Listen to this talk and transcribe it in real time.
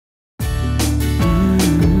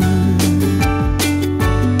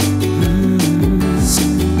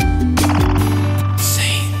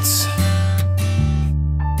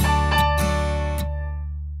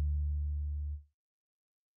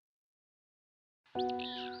Hey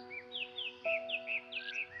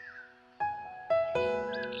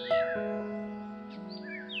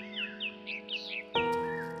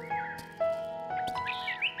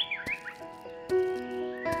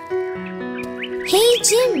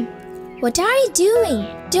Jim, what are you doing?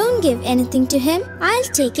 Don't give anything to him. I'll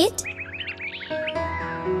take it.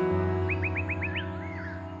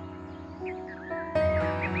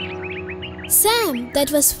 Sam,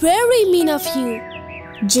 that was very mean of you.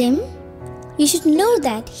 Jim, you should know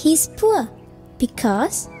that he's poor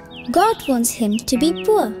because God wants him to be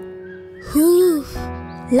poor. Whew.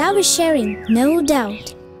 Love is sharing, no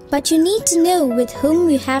doubt. But you need to know with whom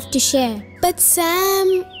you have to share. But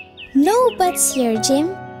Sam... No buts here,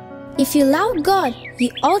 Jim. If you love God,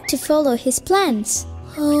 you ought to follow His plans.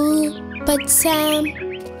 Oh, but Sam...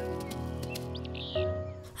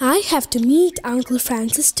 I have to meet Uncle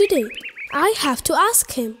Francis today. I have to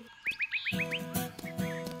ask him.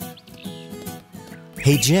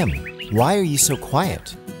 Hey Jim, why are you so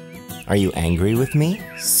quiet? Are you angry with me?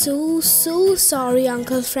 So sorry,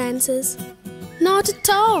 Uncle Francis. Not at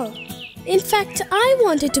all. In fact, I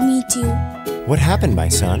wanted to meet you. What happened, my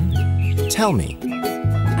son? Tell me.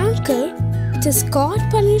 Uncle, does God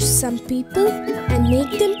punish some people and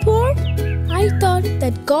make them poor? I thought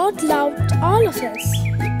that God loved all of us.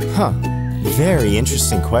 Huh, very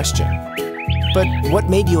interesting question. But what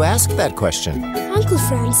made you ask that question? Uncle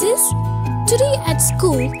Francis, today at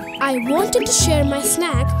school, I wanted to share my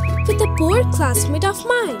snack with a poor classmate of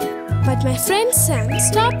mine. But my friend Sam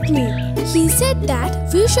stopped me. He said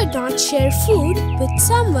that we should not share food with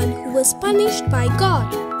someone who was punished by God.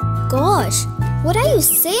 Gosh, what are you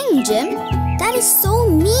saying, Jim? That is so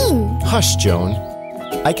mean. Hush, Joan.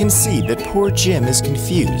 I can see that poor Jim is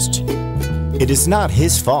confused. It is not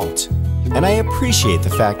his fault, and I appreciate the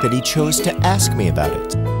fact that he chose to ask me about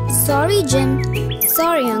it. Sorry, Jim.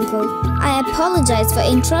 Sorry, Uncle. I apologize for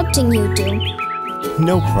interrupting you two.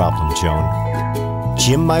 No problem, Joan.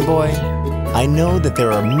 Jim, my boy, I know that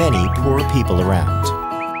there are many poor people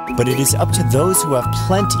around, but it is up to those who have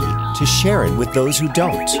plenty to share it with those who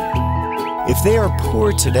don't. If they are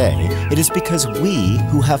poor today, it is because we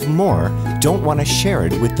who have more don't want to share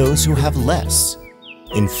it with those who have less.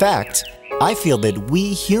 In fact, I feel that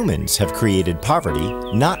we humans have created poverty,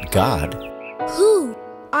 not God. Whew,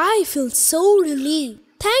 I feel so relieved.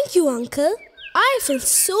 Thank you, Uncle. I feel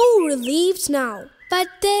so relieved now. But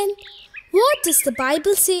then, what does the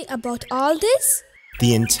Bible say about all this?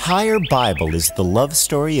 The entire Bible is the love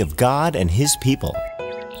story of God and His people.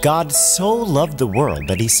 God so loved the world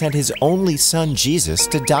that He sent His only Son, Jesus,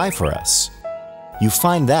 to die for us. You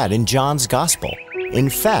find that in John's Gospel. In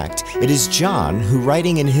fact, it is John who,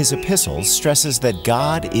 writing in his epistles, stresses that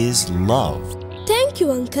God is love. Thank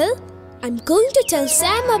you, Uncle. I'm going to tell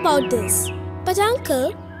Sam about this. But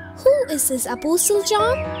Uncle, who is this Apostle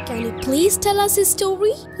John? Can you please tell us his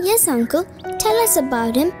story? Yes, Uncle. Tell us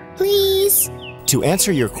about him, please. To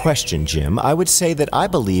answer your question, Jim, I would say that I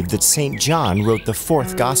believe that St. John wrote the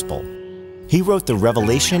fourth Gospel. He wrote the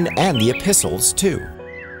Revelation and the Epistles, too.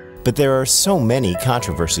 But there are so many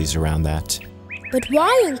controversies around that. But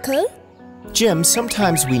why, Uncle? Jim,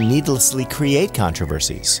 sometimes we needlessly create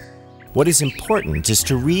controversies. What is important is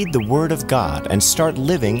to read the Word of God and start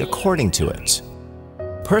living according to it.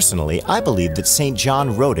 Personally, I believe that St.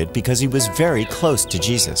 John wrote it because he was very close to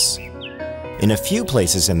Jesus. In a few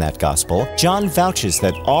places in that Gospel, John vouches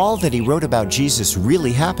that all that he wrote about Jesus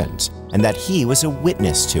really happened and that he was a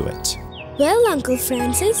witness to it. Well, Uncle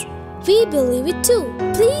Francis, we believe it too.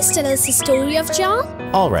 Please tell us the story of John.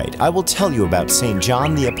 All right, I will tell you about St.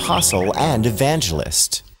 John the Apostle and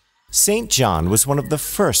Evangelist. St. John was one of the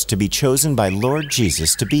first to be chosen by Lord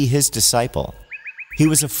Jesus to be his disciple. He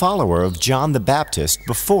was a follower of John the Baptist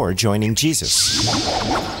before joining Jesus.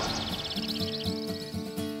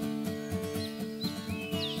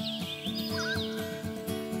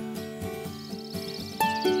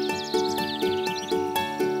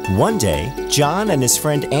 One day, John and his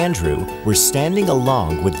friend Andrew were standing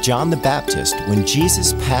along with John the Baptist when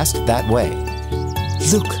Jesus passed that way.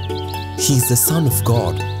 Look, he's the Son of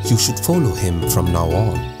God. You should follow him from now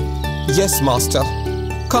on. Yes, Master.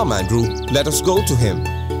 Come, Andrew, let us go to him.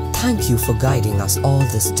 Thank you for guiding us all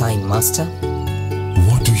this time, Master.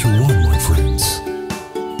 What do you want, my friends?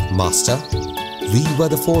 Master, we were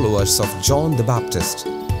the followers of John the Baptist,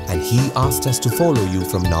 and he asked us to follow you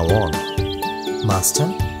from now on.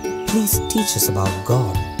 Master, please teach us about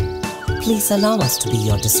God. Please allow us to be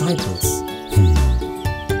your disciples.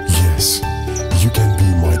 Yes, you can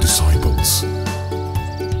be my disciples.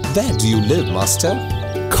 Where do you live, Master?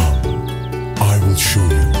 Come, I will show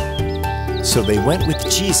you. So they went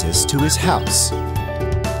with Jesus to his house.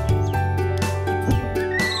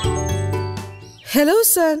 Hello,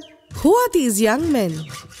 son. Who are these young men?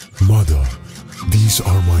 Mother, these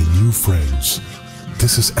are my new friends.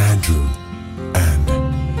 This is Andrew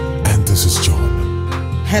and this is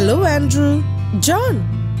John. Hello, Andrew. John,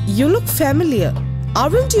 you look familiar.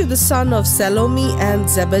 Aren't you the son of Salome and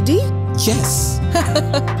Zebedee? Yes,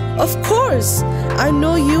 Of course. I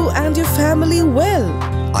know you and your family well.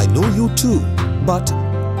 I know you too, but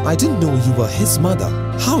I didn't know you were his mother.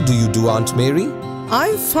 How do you do, Aunt Mary?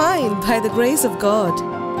 I'm fine by the grace of God.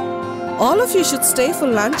 All of you should stay for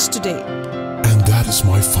lunch today. And that is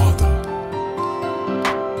my father.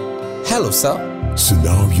 Hello, sir. So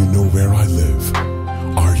now you know where I live.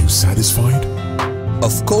 Are you satisfied?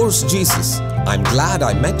 Of course, Jesus. I'm glad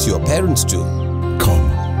I met your parents too.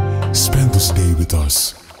 Come, spend this day with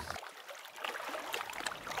us.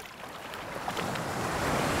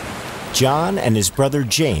 John and his brother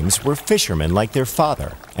James were fishermen like their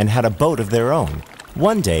father and had a boat of their own.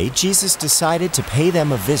 One day, Jesus decided to pay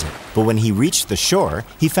them a visit, but when he reached the shore,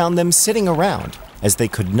 he found them sitting around as they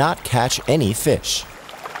could not catch any fish.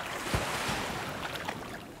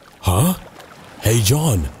 Huh? Hey,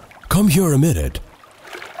 John, come here a minute.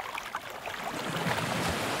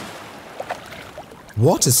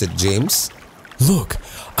 What is it, James? Look,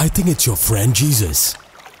 I think it's your friend Jesus.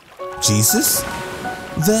 Jesus?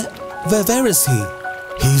 Where is he?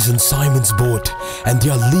 He's in Simon's boat and they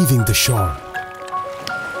are leaving the shore.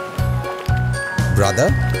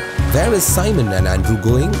 Brother, where is Simon and Andrew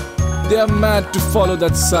going? They are mad to follow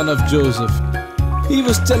that son of Joseph. He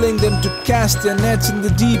was telling them to cast their nets in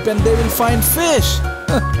the deep and they will find fish.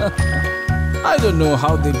 I don't know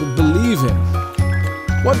how they could believe him.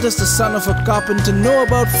 What does the son of a carpenter know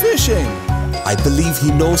about fishing? I believe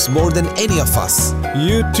he knows more than any of us.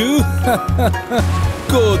 You too?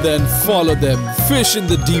 Go then, follow them. Fish in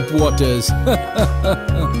the deep waters.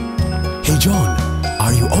 Hey, John,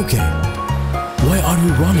 are you okay? Why are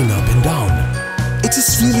you running up and down? It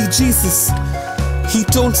is really Jesus. He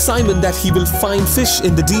told Simon that he will find fish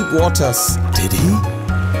in the deep waters. Did he?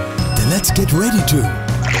 Then let's get ready to.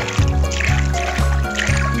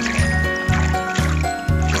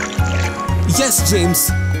 Yes, James.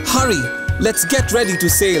 Hurry. Let's get ready to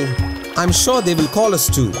sail. I'm sure they will call us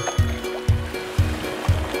too.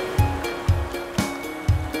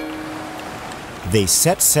 They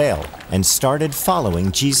set sail and started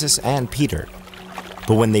following Jesus and Peter.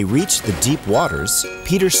 But when they reached the deep waters,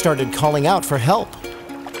 Peter started calling out for help.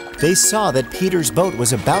 They saw that Peter's boat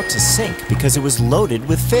was about to sink because it was loaded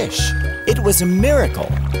with fish. It was a miracle.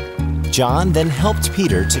 John then helped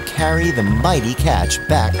Peter to carry the mighty catch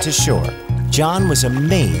back to shore. John was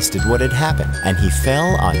amazed at what had happened, and he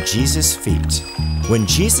fell on Jesus' feet. When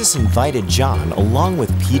Jesus invited John along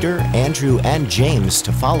with Peter, Andrew, and James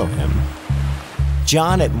to follow him,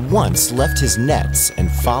 John at once left his nets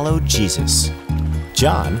and followed Jesus.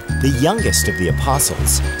 John, the youngest of the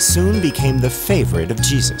apostles, soon became the favorite of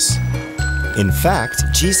Jesus. In fact,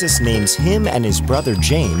 Jesus names him and his brother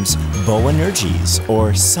James Boanerges,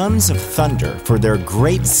 or sons of thunder, for their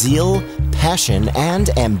great zeal, passion, and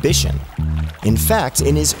ambition. In fact,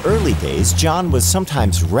 in his early days, John was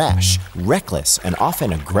sometimes rash, reckless, and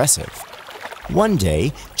often aggressive. One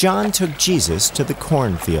day, John took Jesus to the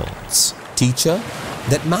cornfields. Teacher,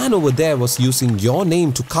 that man over there was using your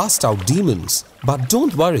name to cast out demons. But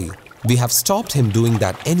don't worry, we have stopped him doing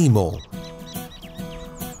that anymore.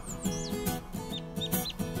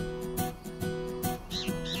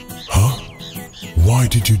 Huh? Why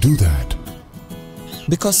did you do that?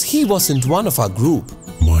 Because he wasn't one of our group.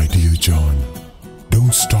 My dear John,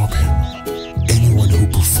 don't stop him. Anyone who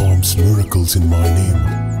performs miracles in my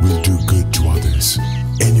name will do good to others.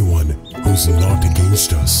 Anyone who's not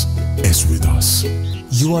against us is with us.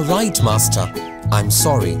 You are right, Master. I'm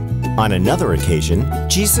sorry. On another occasion,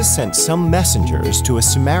 Jesus sent some messengers to a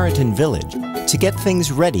Samaritan village to get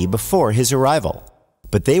things ready before his arrival,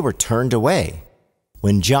 but they were turned away.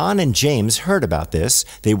 When John and James heard about this,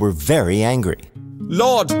 they were very angry.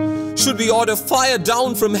 Lord, should we order fire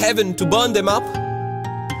down from heaven to burn them up?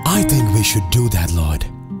 I think we should do that, Lord.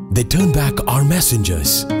 They turned back our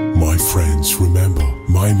messengers. My friends, remember,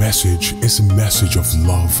 my message is a message of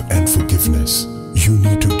love and forgiveness. You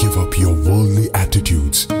need to give up your worldly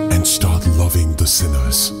attitudes and start loving the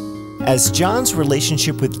sinners. As John's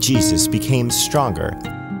relationship with Jesus became stronger,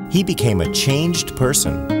 he became a changed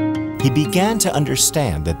person. He began to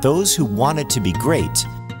understand that those who wanted to be great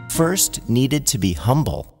first needed to be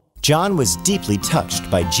humble. John was deeply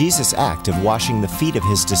touched by Jesus' act of washing the feet of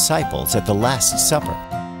his disciples at the Last Supper.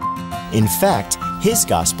 In fact, his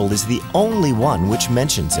gospel is the only one which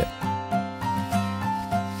mentions it.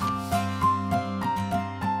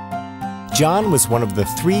 John was one of the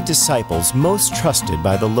 3 disciples most trusted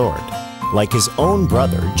by the Lord. Like his own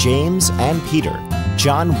brother, James and Peter,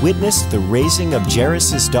 John witnessed the raising of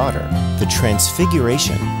Jairus' daughter, the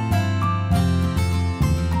Transfiguration,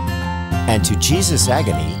 and to Jesus'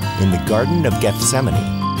 agony in the Garden of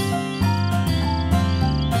Gethsemane.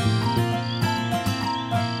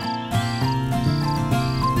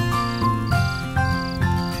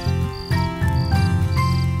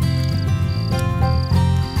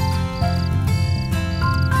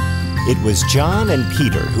 It was John and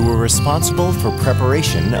Peter who were responsible for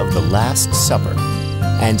preparation of the Last Supper.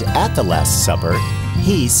 And at the Last Supper,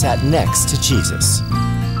 he sat next to Jesus.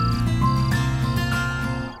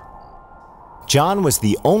 John was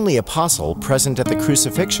the only apostle present at the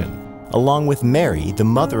crucifixion, along with Mary, the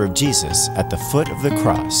mother of Jesus, at the foot of the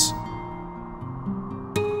cross.